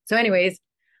doing. So anyways,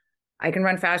 I can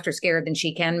run faster scared than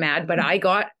she can mad, but I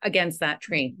got against that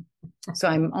tree. So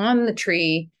I'm on the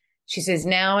tree. She says,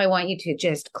 now I want you to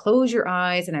just close your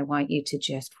eyes and I want you to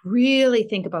just really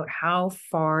think about how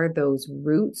far those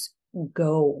roots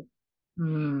go.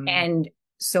 And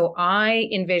so I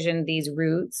envisioned these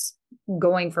roots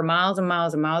going for miles and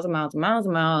miles and miles and miles and miles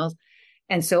and miles.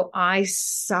 And so I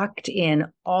sucked in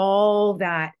all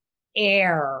that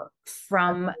air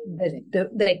from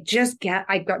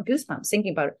I got goosebumps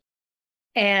thinking about it.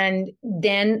 And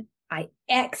then I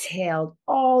exhaled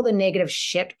all the negative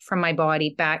shit from my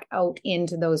body back out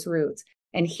into those roots.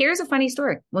 And here's a funny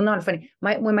story. Well, not a funny.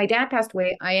 When my dad passed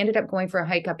away, I ended up going for a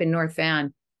hike up in North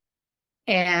Van.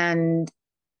 And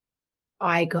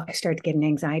I started to get an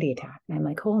anxiety attack. And I'm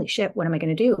like, holy shit, what am I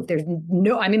going to do?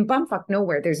 I'm in bumfuck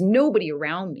nowhere. There's nobody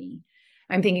around me.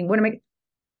 I'm thinking,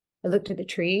 I looked at the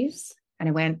trees and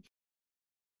I went,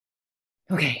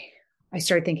 okay. I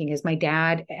started thinking, has my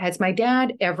dad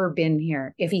ever been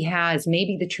here? If he has,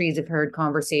 maybe the trees have heard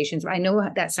conversations. I know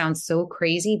that sounds so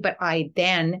crazy, but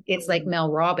it's like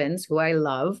Mel Robbins, who I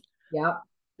love. Yeah.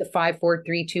 The 5, 4,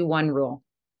 3, 2, 1 rule.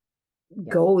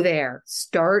 Go there.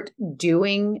 Start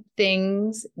doing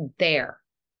things there.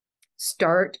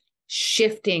 Start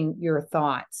shifting your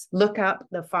thoughts. Look up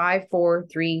the 5, 4,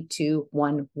 3, 2,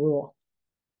 1 rule.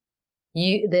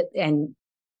 And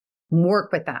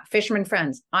work with that. Fisherman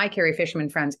Friends. I carry Fisherman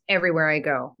Friends everywhere I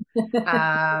go.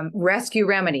 Rescue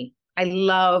Remedy. I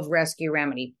love Rescue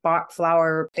Remedy. Bach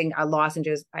flower thing,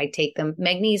 lozenges. I take them.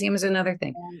 Magnesium is another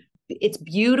thing. It's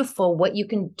beautiful what you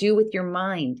can do with your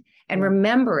mind. And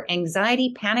remember,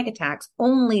 anxiety, panic attacks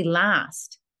only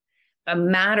last a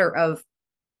matter of,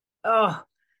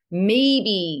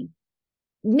 maybe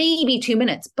 2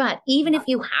 minutes. But even if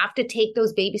you have to take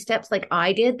those baby steps like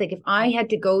I did, like if I had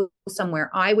to go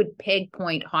somewhere, I would peg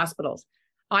point hospitals.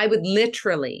 I would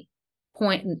literally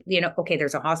point, okay,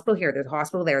 there's a hospital here, there's a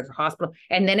hospital there, there's a hospital.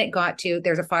 And then it got to,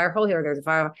 there's a fire hole here, there's a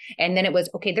fire. And then it was,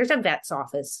 okay, there's a vet's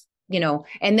office,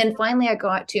 and then finally I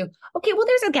got to, okay, well,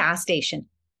 there's a gas station.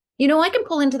 I can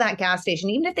pull into that gas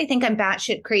station, even if they think I'm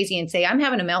batshit crazy and say, I'm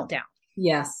having a meltdown.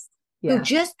 Yes. Yeah. So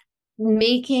just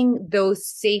making those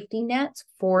safety nets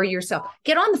for yourself.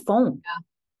 Get on the phone. Yeah.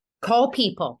 Call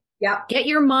people. Yeah. Get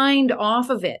your mind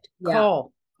off of it. Yeah.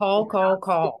 Call.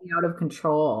 Out of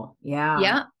control. Yeah.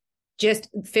 Yeah. Just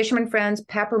Fisherman Friends,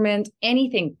 peppermint,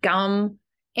 anything, gum,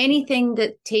 anything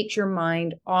that takes your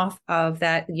mind off of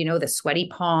that, the sweaty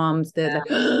palms, that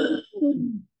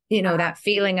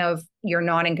feeling of you're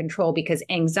not in control, because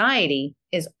anxiety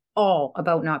is all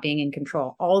about not being in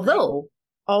control.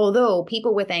 Although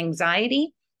people with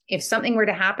anxiety, if something were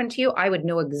to happen to you, I would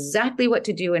know exactly what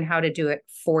to do and how to do it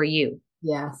for you.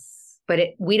 Yes. But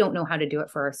we don't know how to do it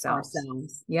for ourselves.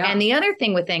 Yeah. And the other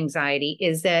thing with anxiety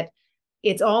is that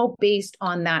it's all based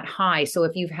on that high. So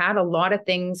if you've had a lot of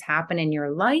things happen in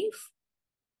your life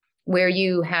where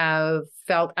you have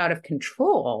felt out of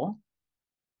control,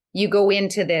 you go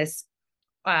into this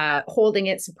holding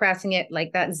it, suppressing it,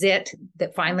 like that zit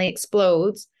that finally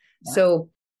explodes. Yeah. So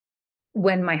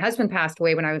when my husband passed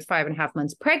away when I was 5.5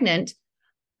 months pregnant,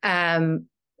 I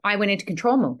went into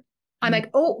control mode. I'm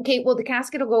like, oh, okay, well, the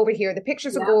casket will go over here. The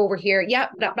pictures will go over here.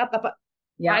 Yep. Blah, blah, blah, blah.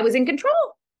 Yeah. I was in control.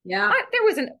 Yeah. There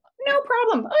was no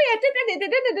problem. Oh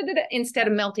yeah. Instead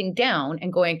of melting down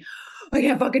and going, I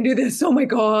can't fucking do this. Oh my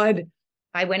God.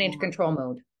 I went into control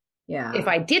mode. Yeah. If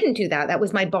I didn't do that, that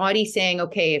was my body saying,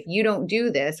 okay, if you don't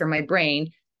do this, or my brain,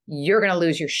 you're going to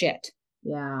lose your shit.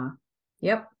 Yeah.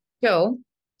 Yep. So,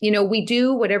 we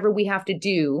do whatever we have to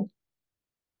do.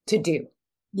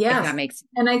 Yes. If that makes sense.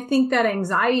 And I think that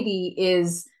anxiety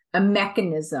is a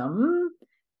mechanism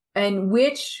in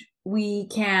which we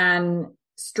can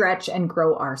stretch and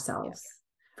grow ourselves.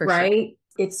 Yes, right?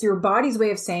 Sure. It's your body's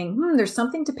way of saying, there's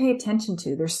something to pay attention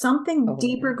to. There's something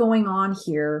deeper going on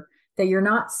here that you're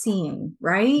not seeing,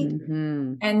 right?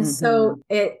 Mm-hmm. And so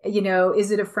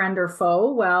is it a friend or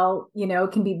foe? Well,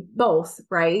 it can be both,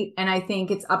 right? And I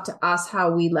think it's up to us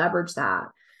how we leverage that.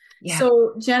 Yeah.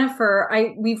 So Jennifer,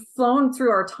 we've flown through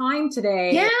our time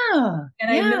today. Yeah. And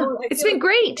I know it's been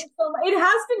great. It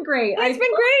has been great. It's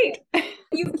been great.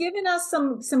 You've given us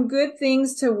some good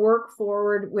things to work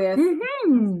forward with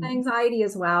anxiety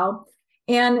as well.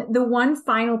 And the one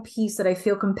final piece that I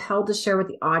feel compelled to share with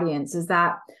the audience is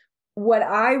that what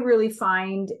I really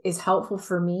find is helpful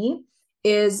for me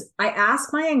is I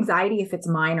ask my anxiety if it's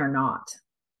mine or not.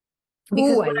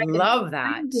 Because I love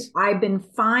that. I've been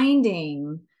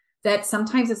finding that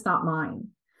sometimes it's not mine.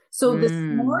 So this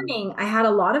morning I had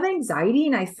a lot of anxiety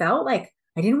and I felt like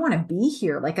I didn't want to be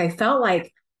here. Like I felt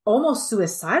like almost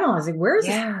suicidal. I was like, where's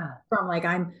this from? Like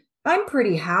I'm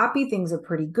pretty happy. Things are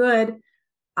pretty good.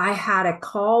 I had a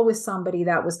call with somebody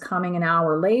that was coming an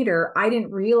hour later. I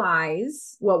didn't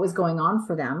realize what was going on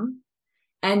for them.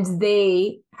 And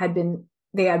they had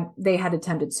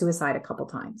attempted suicide a couple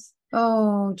times.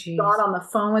 Oh, geez. Got on the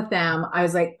phone with them. I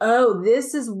was like, oh,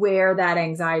 this is where that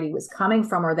anxiety was coming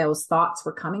from, or those thoughts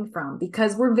were coming from,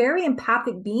 because we're very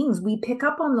empathic beings. We pick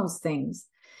up on those things.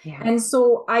 Yeah. And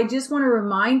so I just want to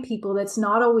remind people that's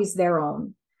not always their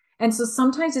own. And so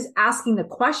sometimes just asking the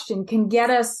question can get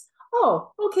us,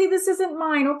 oh, okay, this isn't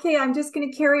mine. Okay, I'm just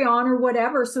going to carry on or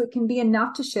whatever. So it can be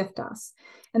enough to shift us.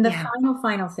 And the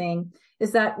final thing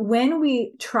is that when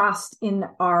we trust in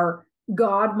our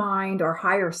God mind, our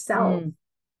higher self,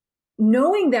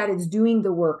 knowing that it's doing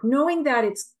the work, knowing that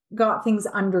it's got things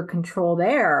under control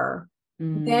there,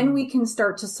 then we can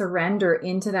start to surrender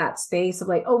into that space of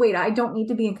like, oh, wait, I don't need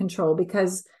to be in control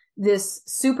because this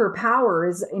superpower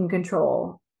is in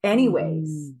control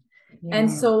anyways. Yeah.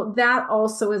 And so that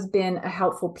also has been a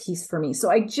helpful piece for me. So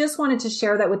I just wanted to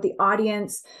share that with the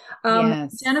audience.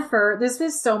 Jennifer, this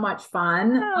was so much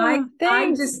fun. Oh,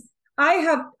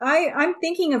 I'm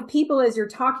thinking of people as you're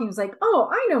talking. It's like, oh,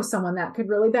 I know someone that could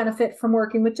really benefit from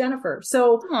working with Jennifer.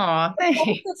 So I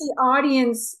hope that the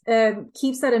audience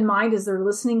keeps that in mind as they're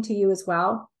listening to you as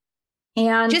well.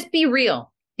 And just be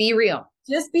real. Be real.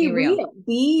 Just be real.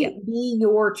 Be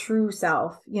your true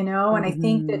self, And I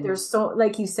think that there's so,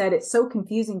 like you said, it's so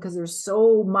confusing because there's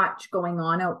so much going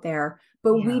on out there,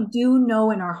 but we do know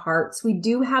in our hearts, we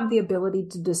do have the ability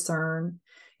to discern,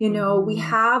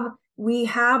 we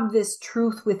have this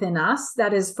truth within us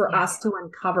that is for us to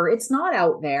uncover. It's not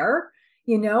out there,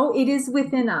 it is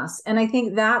within us. And I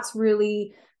think that's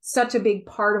really such a big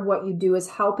part of what you do, is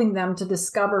helping them to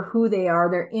discover who they are,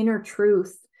 their inner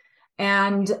truth.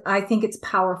 And I think it's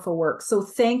powerful work. So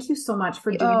thank you so much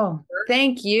for doing this work.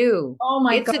 Thank you. Oh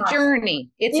my God. It's a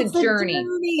journey. It's a journey.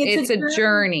 It's a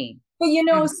journey. But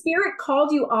Spirit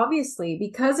called you obviously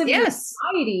because of your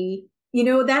anxiety.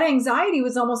 That anxiety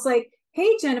was almost like,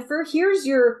 hey, Jennifer, here's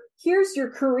your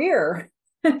career.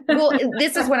 Well,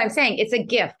 this is what I'm saying. It's a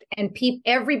gift, and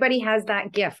everybody has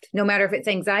that gift, no matter if it's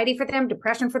anxiety for them,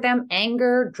 depression for them,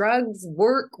 anger, drugs,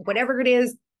 work, whatever it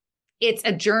is. It's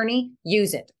a journey.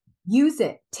 Use it.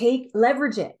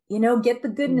 Leverage it, get the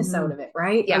goodness out of it.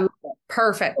 Right. Yeah.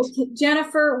 Perfect. Okay,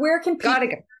 Jennifer, where can people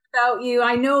learn about you?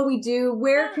 I know we do.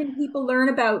 Where can people learn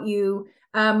about you?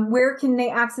 Where can they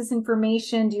access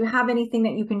information? Do you have anything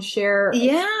that you can share?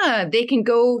 Yeah, they can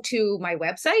go to my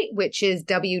website, which is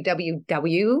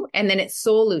www, and then it's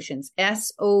Soulutions,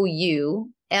 SOULUTIONS,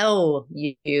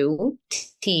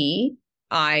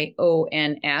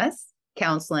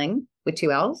 counseling with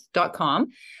 2 L's.com.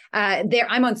 There,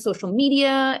 I'm on social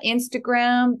media,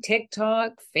 Instagram,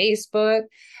 TikTok, Facebook.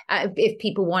 If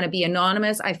people want to be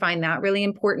anonymous, I find that really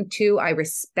important too. I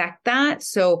respect that.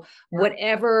 So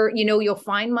whatever, you'll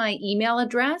find my email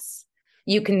address.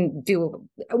 You can do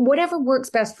whatever works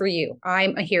best for you.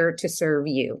 I'm here to serve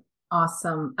you.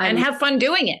 Awesome. And have fun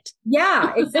doing it.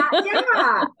 Yeah, exactly.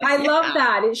 Yeah. I love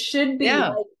that. It should be.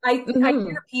 Yeah. Like, I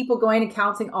hear people going to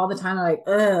counseling all the time. Like,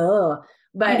 ugh.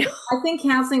 But I think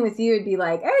counseling with you would be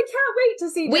like, I can't wait to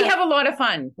see. We have a lot of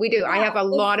fun. We do. Yeah, I have a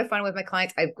lot of fun with my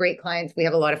clients. I have great clients. We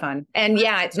have a lot of fun. And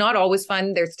yeah, it's not always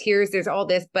fun. There's tears. There's all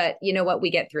this. But you know what?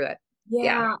 We get through it.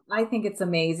 Yeah, I think it's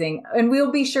amazing. And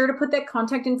we'll be sure to put that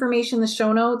contact information in the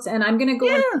show notes. And I'm going to go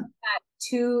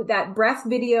into that breath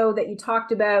video that you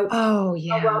talked about. Oh,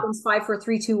 yeah. Wellness 5, 4,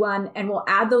 3, 2, 1. And we'll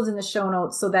add those in the show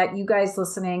notes so that you guys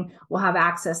listening will have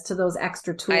access to those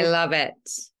extra tools. I love it.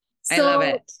 So, I love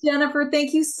it. Jennifer,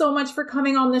 thank you so much for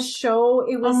coming on the show.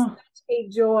 It was such a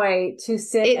joy to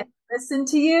sit and listen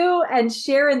to you and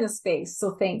share in the space.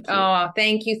 So thank you. Oh,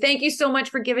 thank you. Thank you so much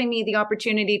for giving me the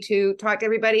opportunity to talk to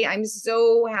everybody. I'm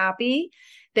so happy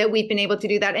that we've been able to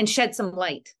do that and shed some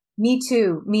light. Me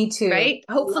too. Me too. Right?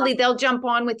 Hopefully they'll jump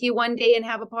on with you one day and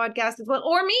have a podcast as well,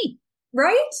 or me.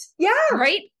 Right? Yeah.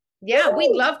 Right? Yeah.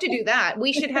 We'd love to do that.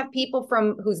 We should have people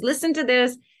who's listened to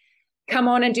this come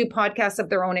on and do podcasts of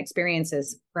their own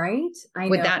experiences. Right? I know.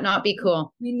 Would that not be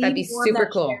cool? That'd be super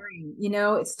cool. Sharing.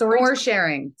 It's story. More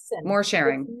sharing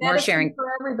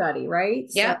for everybody. Right?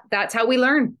 Yeah. That's how we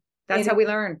learn. That's how we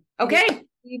learn. Okay.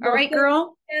 All right,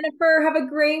 girl. Jennifer, have a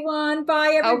great one.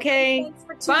 Bye, everyone. Okay.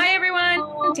 Bye,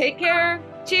 everyone. Take care.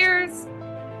 Cheers.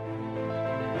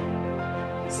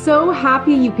 So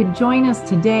happy you could join us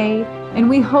today, and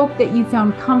we hope that you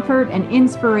found comfort and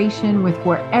inspiration with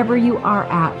wherever you are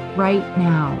at right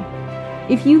now.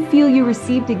 If you feel you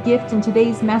received a gift in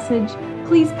today's message,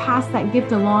 please pass that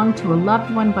gift along to a loved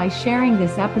one by sharing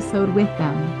this episode with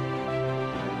them.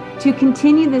 To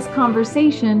continue this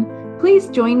conversation, please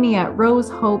join me at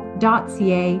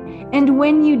rosehope.ca, and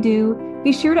when you do,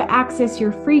 be sure to access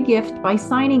your free gift by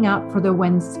signing up for the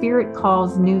When Spirit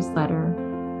Calls newsletter.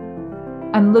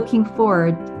 I'm looking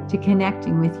forward to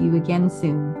connecting with you again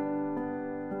soon.